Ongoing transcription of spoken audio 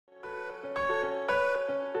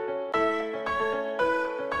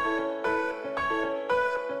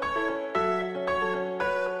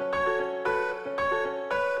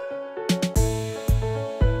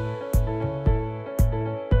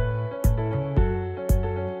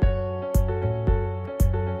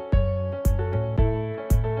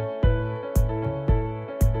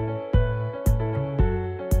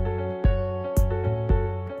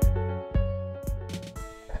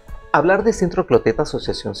Hablar de Centro Clotet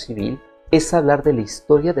Asociación Civil es hablar de la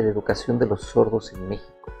historia de la educación de los sordos en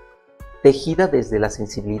México, tejida desde la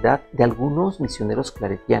sensibilidad de algunos misioneros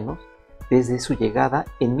claretianos desde su llegada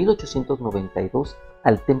en 1892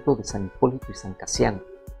 al templo de San Hipólito y San Casiano,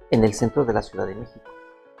 en el centro de la Ciudad de México.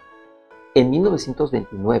 En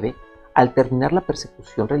 1929, al terminar la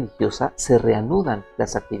persecución religiosa, se reanudan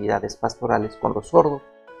las actividades pastorales con los sordos,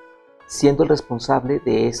 siendo el responsable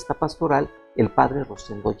de esta pastoral el padre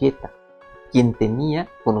Rosendo Yeta, quien tenía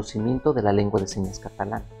conocimiento de la lengua de señas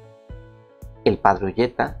catalana. El padre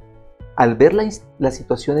Olleta, al ver la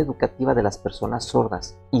situación educativa de las personas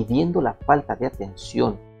sordas y viendo la falta de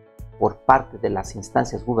atención por parte de las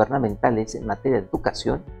instancias gubernamentales en materia de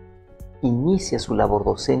educación, inicia su labor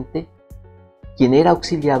docente, quien era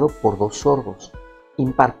auxiliado por dos sordos,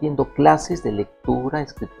 impartiendo clases de lectura,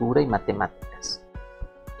 escritura y matemáticas.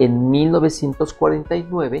 En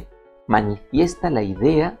 1949 manifiesta la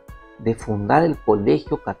idea de fundar el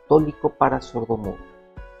Colegio Católico para Sordomudos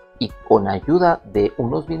y con ayuda de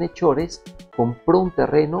unos bienhechores compró un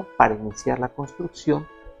terreno para iniciar la construcción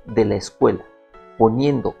de la escuela,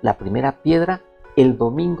 poniendo la primera piedra el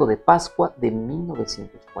domingo de Pascua de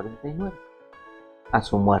 1949. A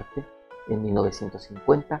su muerte, en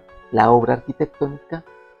 1950, la obra arquitectónica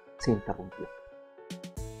se interrumpió.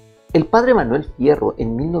 El padre Manuel Fierro,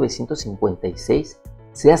 en 1956,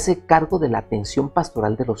 se hace cargo de la atención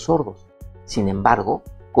pastoral de los sordos. Sin embargo,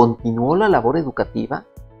 continuó la labor educativa,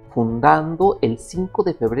 fundando el 5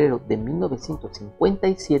 de febrero de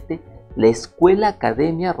 1957 la Escuela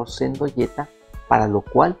Academia Rosendo Yeta, para lo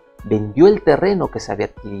cual vendió el terreno que se había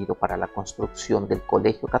adquirido para la construcción del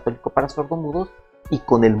Colegio Católico para Sordomudos y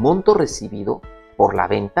con el monto recibido por la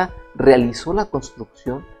venta realizó la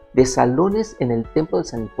construcción de salones en el templo de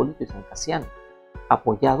San Hipólito y San Casiano,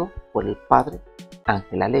 apoyado por el padre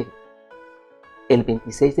Ángel Alegre. El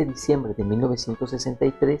 26 de diciembre de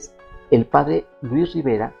 1963, el padre Luis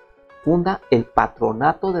Rivera funda el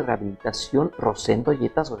Patronato de Rehabilitación Rosendo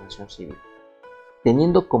Yeta Asociación Civil,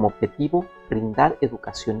 teniendo como objetivo brindar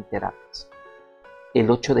educación y terapias. El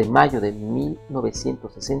 8 de mayo de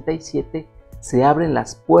 1967 se abren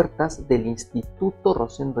las puertas del Instituto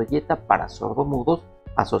Rosendo Yeta para Sordomudos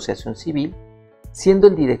Asociación Civil, siendo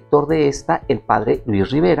el director de esta el padre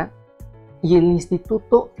Luis Rivera, y el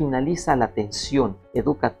instituto finaliza la atención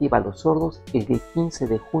educativa a los sordos el 15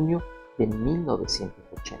 de junio de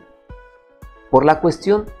 1980. Por la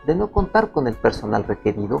cuestión de no contar con el personal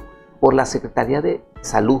requerido por la Secretaría de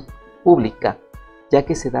Salud Pública, ya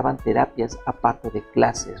que se daban terapias aparte de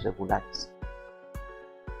clases regulares.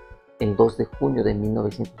 El 2 de junio de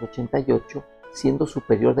 1988, siendo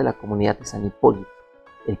superior de la comunidad de San Hipólito,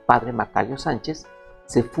 el padre Macario Sánchez,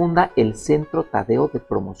 se funda el Centro Tadeo de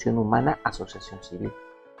Promoción Humana Asociación Civil,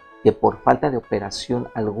 que por falta de operación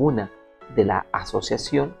alguna de la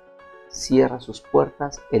asociación, cierra sus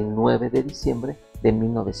puertas el 9 de diciembre de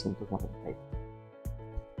 1992.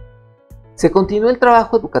 Se continuó el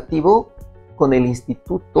trabajo educativo con el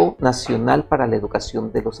Instituto Nacional para la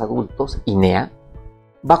Educación de los Adultos, INEA,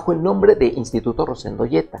 bajo el nombre de Instituto Rosendo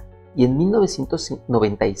Yeta, y en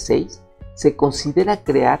 1996 se considera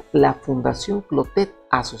crear la Fundación Clotet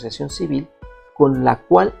Asociación Civil, con la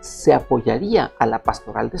cual se apoyaría a la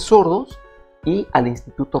Pastoral de Sordos y al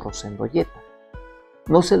Instituto Rosendo Yeta.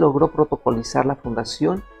 No se logró protocolizar la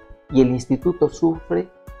fundación y el instituto sufre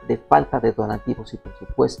de falta de donativos y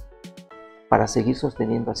presupuesto para seguir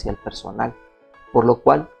sosteniendo hacia el personal, por lo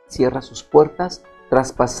cual cierra sus puertas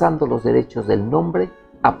traspasando los derechos del nombre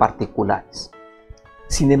a particulares.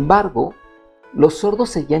 Sin embargo, los sordos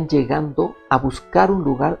seguían llegando a buscar un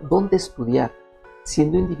lugar donde estudiar,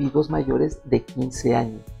 siendo individuos mayores de 15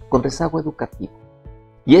 años, con rezago educativo.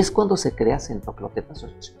 Y es cuando se crea Centro Clotet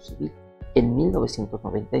Asociación Civil, en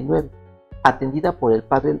 1999, atendida por el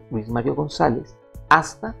padre Luis Mario González,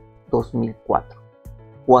 hasta 2004,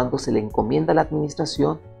 cuando se le encomienda la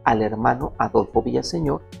administración al hermano Adolfo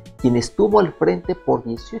Villaseñor, quien estuvo al frente por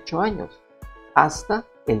 18 años, hasta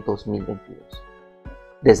el 2022.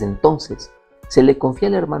 Desde entonces, se le confía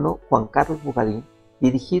al hermano Juan Carlos Bugarín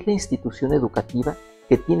dirigir la institución educativa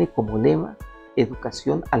que tiene como lema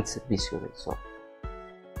Educación al servicio del sordo.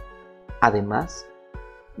 Además,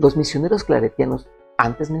 los misioneros claretianos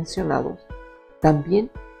antes mencionados, también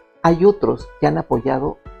hay otros que han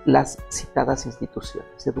apoyado las citadas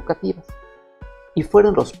instituciones educativas, y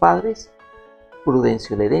fueron los padres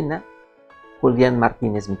Prudencio Ledena, Julián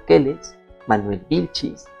Martínez Miqueles, Manuel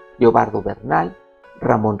Vilchis, Leobardo Bernal,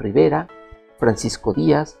 Ramón Rivera, Francisco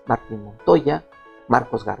Díaz, Martín Montoya,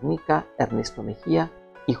 Marcos Garnica, Ernesto Mejía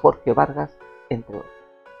y Jorge Vargas, entre otros.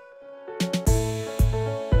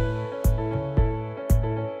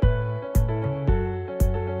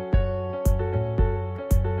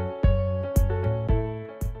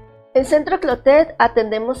 En Centro Clotet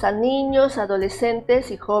atendemos a niños, adolescentes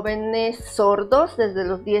y jóvenes sordos desde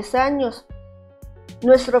los 10 años.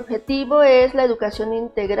 Nuestro objetivo es la educación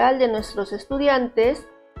integral de nuestros estudiantes,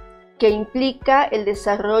 que implica el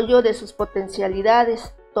desarrollo de sus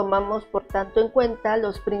potencialidades. Tomamos, por tanto, en cuenta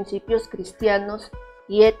los principios cristianos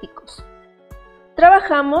y éticos.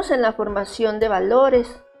 Trabajamos en la formación de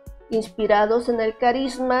valores, inspirados en el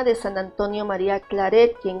carisma de San Antonio María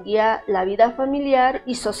Claret, quien guía la vida familiar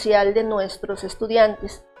y social de nuestros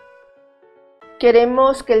estudiantes.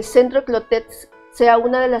 Queremos que el Centro Clotet sea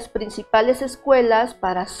una de las principales escuelas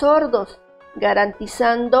para sordos,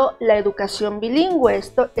 garantizando la educación bilingüe,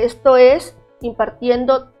 esto es,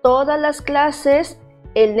 impartiendo todas las clases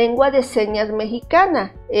en lengua de señas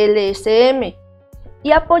mexicana, LSM,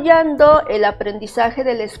 y apoyando el aprendizaje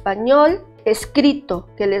del español escrito,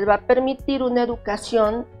 que les va a permitir una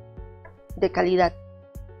educación de calidad.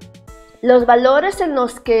 Los valores en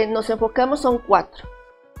los que nos enfocamos son 4.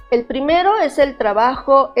 El primero es el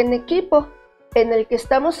trabajo en equipo, en el que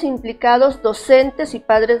estamos implicados docentes y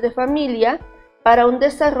padres de familia para un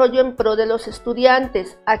desarrollo en pro de los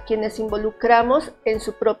estudiantes, a quienes involucramos en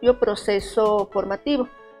su propio proceso formativo.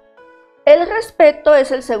 El respeto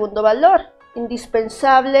es el segundo valor,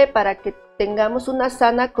 indispensable para que tengamos una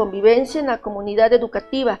sana convivencia en la comunidad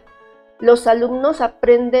educativa. Los alumnos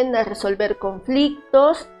aprenden a resolver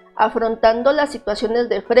conflictos, afrontando las situaciones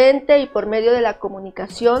de frente y por medio de la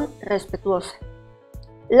comunicación respetuosa.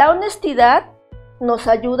 La honestidad nos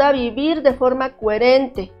ayuda a vivir de forma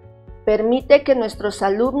coherente, permite que nuestros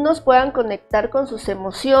alumnos puedan conectar con sus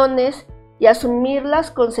emociones y asumir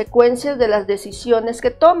las consecuencias de las decisiones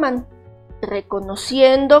que toman,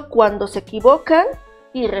 reconociendo cuando se equivocan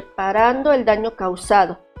y reparando el daño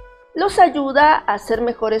causado. Los ayuda a ser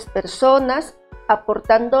mejores personas,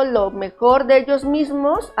 aportando lo mejor de ellos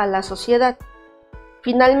mismos a la sociedad.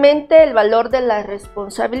 Finalmente, el valor de la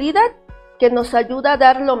responsabilidad, que nos ayuda a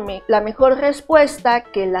dar la mejor respuesta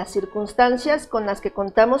que las circunstancias con las que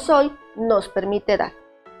contamos hoy nos permite dar.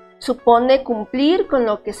 Supone cumplir con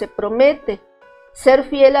lo que se promete, ser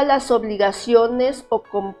fiel a las obligaciones o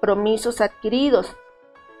compromisos adquiridos.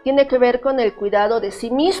 Tiene que ver con el cuidado de sí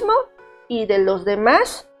mismo y de los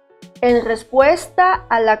demás en respuesta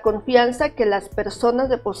a la confianza que las personas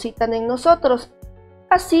depositan en nosotros.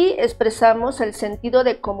 Así expresamos el sentido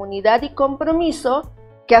de comunidad y compromiso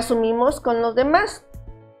que asumimos con los demás.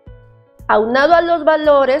 Aunado a los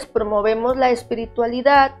valores, promovemos la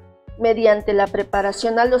espiritualidad mediante la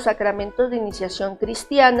preparación a los sacramentos de iniciación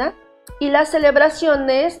cristiana y las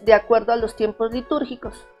celebraciones de acuerdo a los tiempos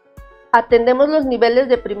litúrgicos. Atendemos los niveles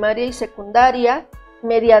de primaria y secundaria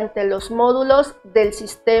mediante los módulos del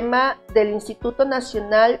sistema del Instituto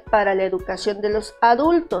Nacional para la Educación de los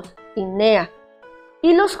Adultos, INEA,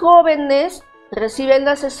 y los jóvenes reciben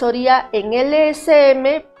la asesoría en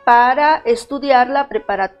LSM para estudiar la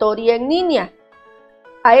preparatoria en línea.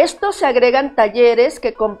 A esto se agregan talleres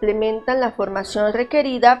que complementan la formación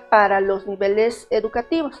requerida para los niveles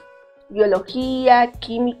educativos: biología,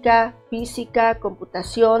 química, física,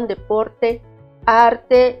 computación, deporte,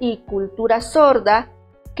 arte y cultura sorda,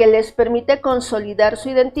 que les permite consolidar su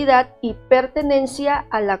identidad y pertenencia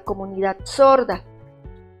a la comunidad sorda.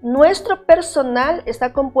 Nuestro personal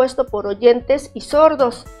está compuesto por oyentes y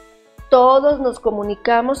sordos. Todos nos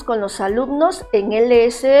comunicamos con los alumnos en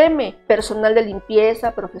LSM, personal de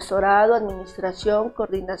limpieza, profesorado, administración,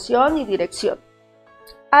 coordinación y dirección.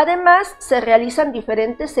 Además, se realizan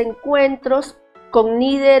diferentes encuentros con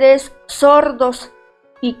líderes sordos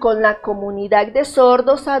y con la comunidad de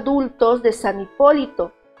sordos adultos de San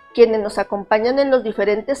Hipólito, quienes nos acompañan en los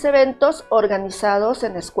diferentes eventos organizados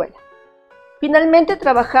en la escuela. Finalmente,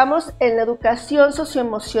 trabajamos en la educación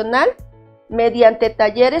socioemocional mediante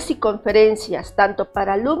talleres y conferencias, tanto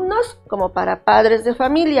para alumnos como para padres de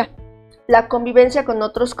familia, la convivencia con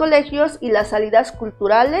otros colegios y las salidas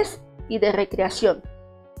culturales y de recreación.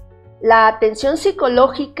 La atención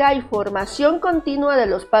psicológica y formación continua de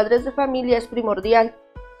los padres de familia es primordial,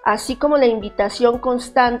 así como la invitación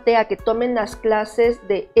constante a que tomen las clases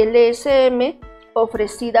de LSM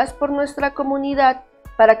ofrecidas por nuestra comunidad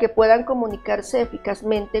para que puedan comunicarse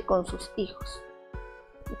eficazmente con sus hijos.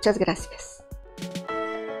 Muchas gracias.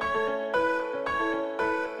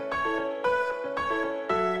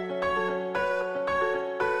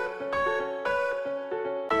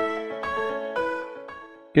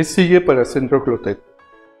 ¿Qué sigue para Centro Clotet?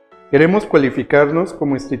 Queremos cualificarnos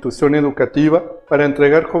como institución educativa para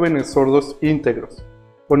entregar jóvenes sordos íntegros,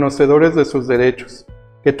 conocedores de sus derechos,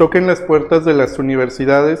 que toquen las puertas de las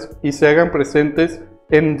universidades y se hagan presentes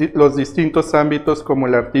en los distintos ámbitos como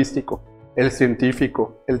el artístico, el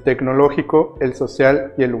científico, el tecnológico, el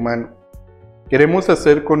social y el humano. Queremos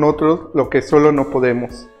hacer con otros lo que solo no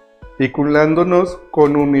podemos, vinculándonos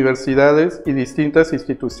con universidades y distintas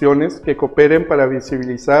instituciones que cooperen para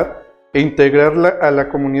visibilizar e integrarla a la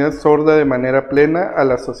comunidad sorda de manera plena a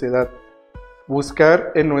la sociedad.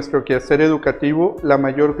 Buscar en nuestro quehacer educativo la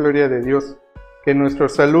mayor gloria de Dios, que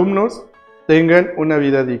nuestros alumnos tengan una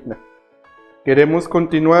vida digna. Queremos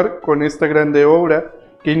continuar con esta grande obra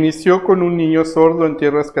que inició con un niño sordo en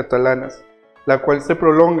tierras catalanas, la cual se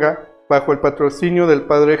prolonga bajo el patrocinio del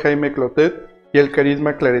Padre Jaime Clotet y el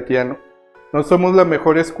carisma claretiano. No somos la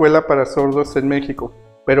mejor escuela para sordos en México,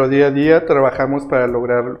 pero día a día trabajamos para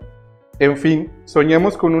lograrlo. En fin,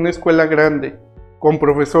 soñamos con una escuela grande, con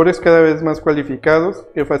profesores cada vez más cualificados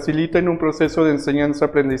que faciliten un proceso de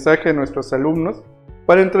enseñanza-aprendizaje a nuestros alumnos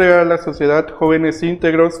para entregar a la sociedad jóvenes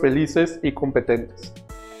íntegros, felices y competentes.